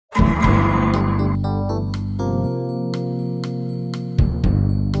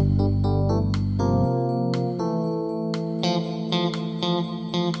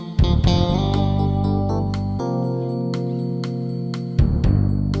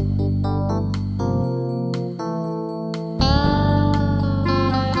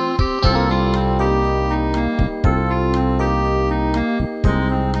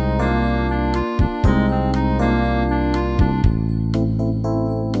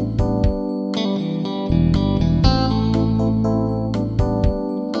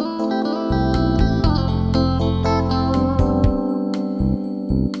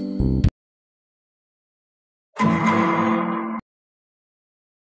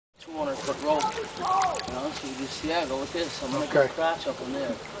200-foot rope. You know, so you just, yeah, go with this. I'm going to get a crotch up in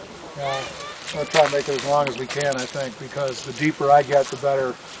there. Yeah, I'm going to try and make it as long as we can, I think, because the deeper I get, the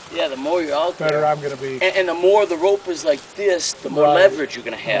better. Yeah, the more you're out there. Better I'm going to be. And the more the rope is like this, the more leverage you're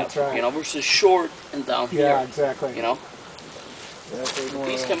going to have. That's right. You know, versus short and down here. Yeah, exactly. You know?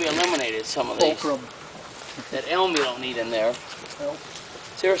 These can be eliminated, some of these. That elm you don't need in there. Nope.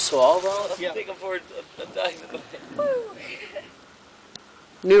 Is there a saw around? I'm thinking for a dive.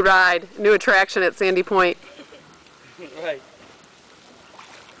 New ride, new attraction at Sandy Point. Right.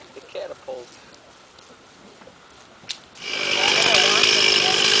 The catapult.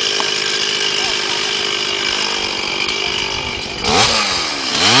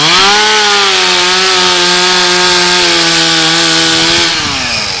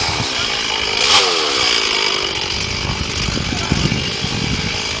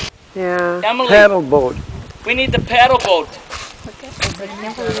 Yeah. Emily, paddle boat. We need the paddle boat. I can't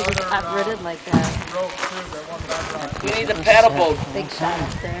believe it was uprooted like that. We need the paddle boat. Big shot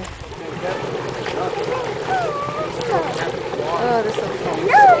up there. Oh, this looks fun.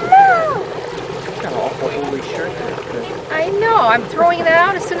 No, holy shirt. I know. I'm throwing that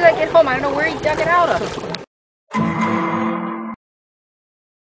out as soon as I get home. I don't know where he dug it out of.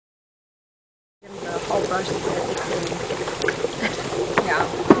 The whole brush is going to be clean. Yeah.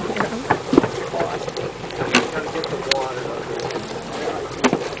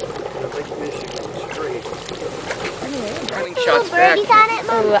 Shots back.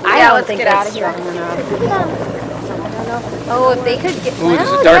 I don't think that's strong enough. Oh, if they could get. Ooh, there's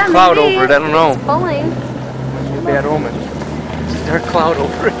a dark cloud over it. I don't know. It's pulling. Bad omen. There's a dark cloud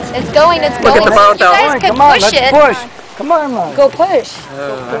over it. It's going. It's Look going. at the boat, though. You guys could Come on, push it. let's push. Come on, man. Go push.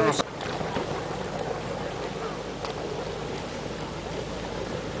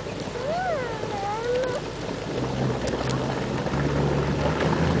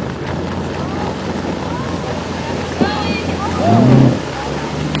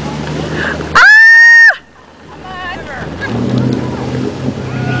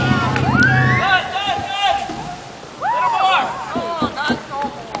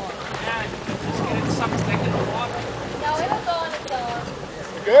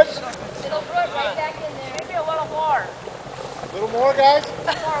 Good? It'll put right back in there. Maybe a little more. A little more, guys? A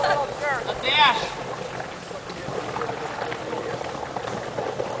little dirt. A dash.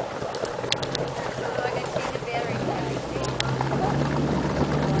 Oh, I got to change the battery.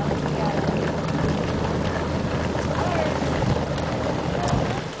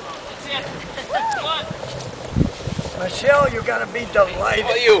 That's it. Good. Michelle, you're gonna be delighted.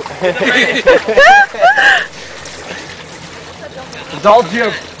 How are you? Adult Jim.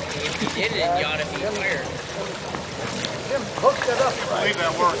 If you did it, you ought to be fired. Jim hooked it up. I believe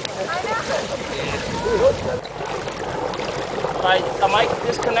that worked. Am I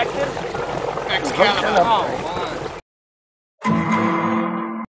disconnected? Excalibur. Oh.